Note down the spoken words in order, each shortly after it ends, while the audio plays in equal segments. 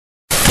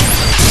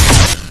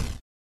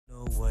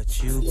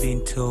What you've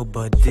been told,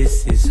 but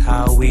this is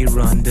how we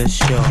run the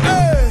show.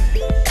 Hey!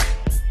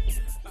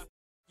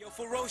 Yo,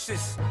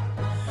 Pherowshuz,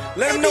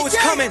 let him know it's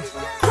coming.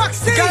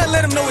 You gotta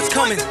let him know it's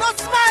coming.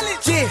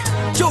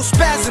 Yeah, Joe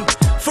Spasm,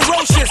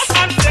 Pherowshuz.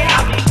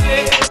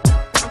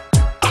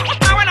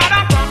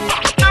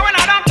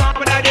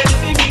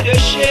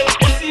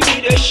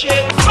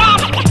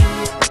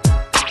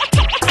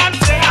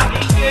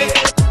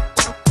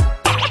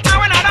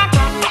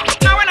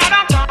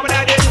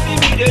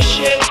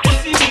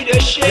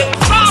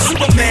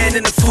 Superman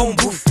in the phone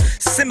booth,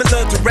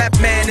 similar to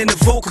Rapman in the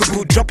vocal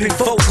booth, dropping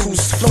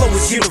vocals. Flow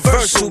is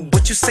universal,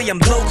 but you say I'm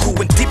local.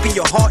 When deep in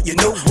your heart, you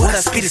know what I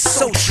spit is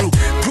so true.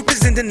 Group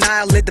is in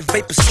denial, let the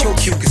vapors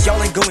choke you, cause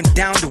y'all ain't going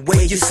down the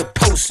way you're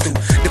supposed to.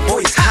 The boy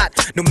is hot,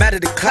 no matter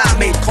the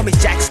climate. Call me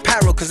Jack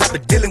Sparrow, cause I've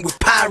been dealing with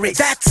pirates.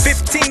 That's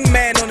 15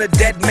 man on a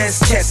dead man's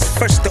chest.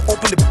 First to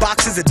open the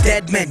box is a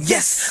dead man,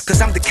 yes,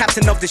 cause I'm the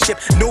captain of the ship.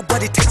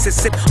 Nobody takes a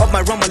sip of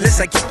my rum unless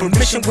I get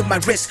permission with my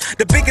wrist.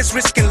 The biggest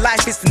risk in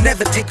life is to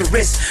never take a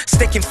risk.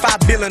 Staking 5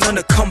 billion on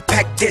a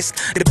compact disc.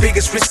 The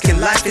biggest risk in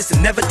life is to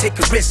never take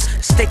a risk.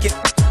 Staking,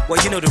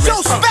 well, you know the rest.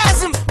 Joe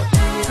Spasm!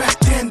 Back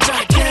then.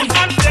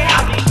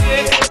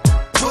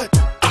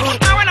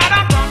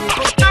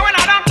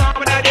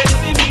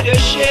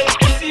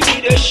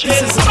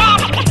 This is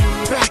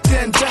back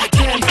then.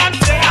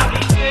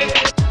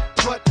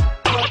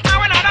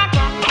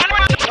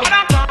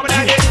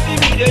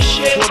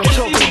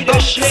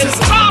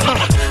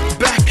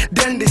 Back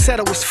then they said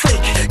I was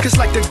fake, cause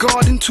like the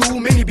garden too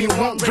many been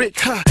one break,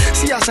 huh?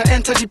 See as I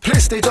enter the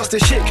place they just a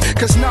shake,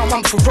 cause now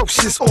I'm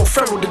Pherowshuz or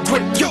Pharaoh the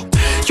Great. Yo,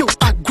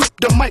 I grip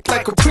the mic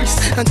like a priest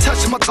and touch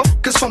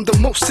motherfuckers from the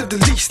most to the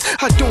least.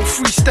 I don't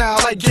freestyle,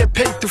 I get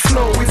paid to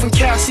flow. Even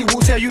Cassie will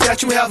tell you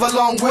that you have a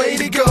long way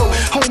to go,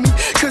 homie,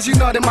 cause you're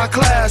not in my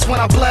class. When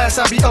I blast,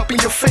 I be up in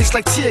your face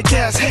like tear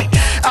gas. Hey,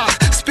 I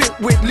spit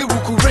with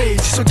lyrical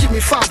rage, so give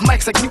me 5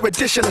 mics like new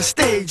edition of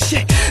stage.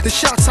 Yeah, the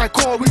shots I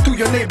call ring through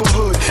your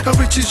neighborhood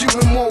enriches you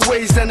in more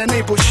ways than a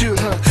neighbor should,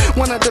 huh?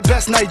 One of the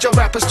best Niger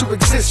rappers to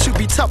exist, should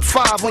be top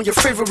 5 on your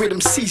favorite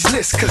MC's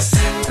list, cause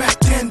back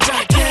then.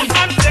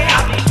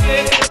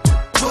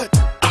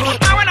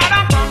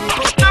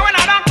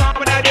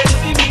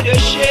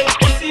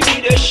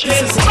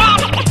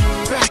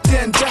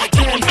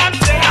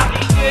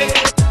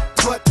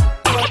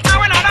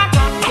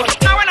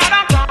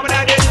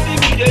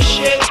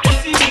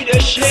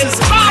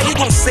 How you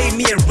gon' save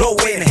me and roll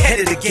in ahead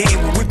of the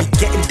game when we be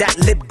getting that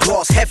lip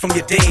gloss head from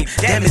your dame?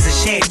 Damn, it's a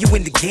shame you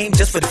in the game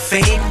just for the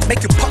fame.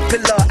 Make you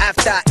popular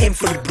after I aim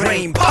for your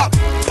brain. Pop,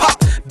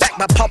 back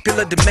by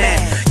popular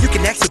demand. You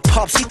can ask your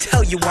pops, he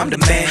tell you I'm the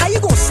man. How you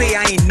gon' say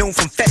I ain't known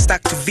from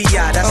Festac to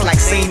VI? That's like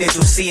saying that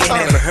you'll see ain't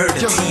never heard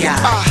of T.I.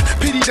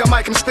 Pity the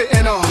mic I'm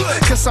spitting on,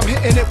 cause I'm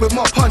hitting it with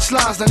more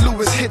punchlines than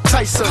Lewis hit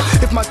Tyson.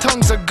 If my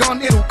tongue's a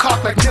gun, it'll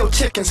cock like Mill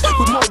chickens,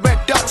 with more red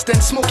dots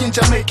than smoking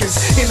Jamaicans.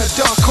 In a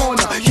dark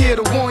corner, here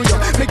to warn ya,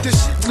 make this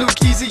shit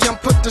look easy and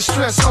put the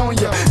stress on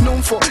ya.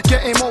 Known for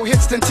getting more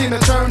hits than Tina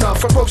Turner,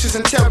 Pherowshuz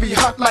and Terry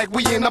hot like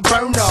we in a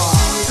burner.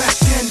 Back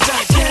then.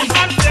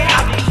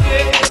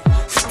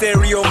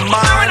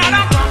 Stereoman,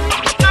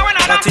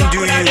 nothing do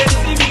you.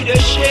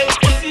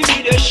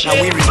 Now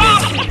we